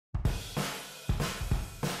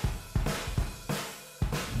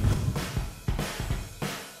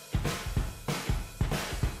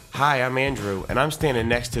Hi, I'm Andrew, and I'm standing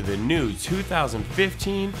next to the new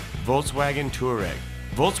 2015 Volkswagen Touareg.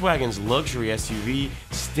 Volkswagen's luxury SUV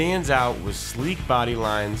stands out with sleek body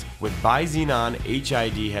lines with bi-xenon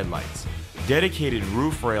HID headlights. Dedicated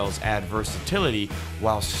roof rails add versatility,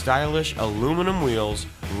 while stylish aluminum wheels,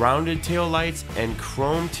 rounded tail lights, and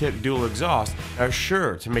chrome-tipped dual exhaust are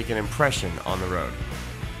sure to make an impression on the road.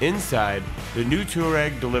 Inside, the new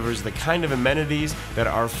Touareg delivers the kind of amenities that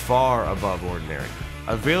are far above ordinary.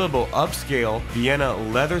 Available upscale Vienna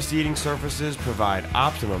leather seating surfaces provide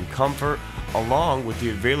optimum comfort, along with the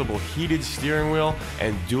available heated steering wheel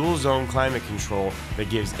and dual-zone climate control that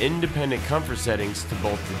gives independent comfort settings to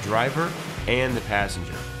both the driver and the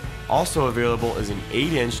passenger. Also available is an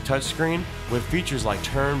 8-inch touchscreen with features like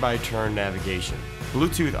turn-by-turn navigation.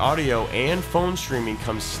 Bluetooth audio and phone streaming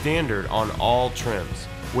comes standard on all trims.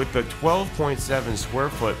 With the 12.7 square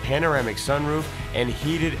foot panoramic sunroof and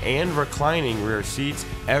heated and reclining rear seats,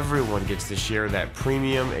 everyone gets to share that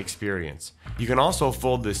premium experience. You can also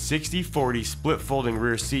fold the 60/40 split folding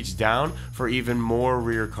rear seats down for even more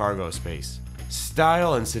rear cargo space.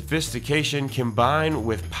 Style and sophistication combine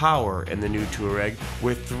with power in the new Touareg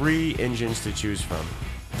with 3 engines to choose from.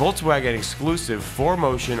 Volkswagen exclusive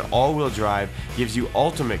 4Motion all-wheel drive gives you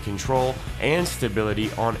ultimate control and stability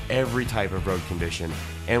on every type of road condition.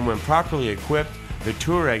 And when properly equipped, the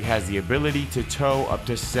Touareg has the ability to tow up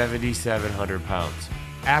to 7,700 pounds.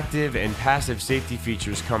 Active and passive safety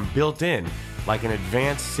features come built in, like an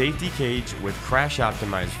advanced safety cage with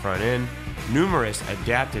crash-optimized front end, numerous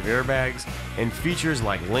adaptive airbags, and features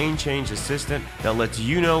like lane change assistant that lets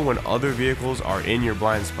you know when other vehicles are in your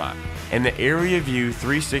blind spot. And the Area View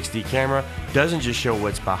 360 camera doesn't just show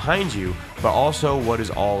what's behind you, but also what is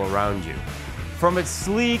all around you. From its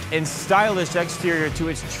sleek and stylish exterior to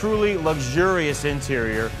its truly luxurious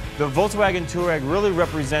interior, the Volkswagen Touareg really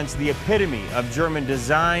represents the epitome of German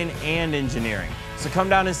design and engineering. So come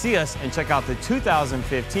down and see us and check out the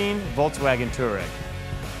 2015 Volkswagen Touareg.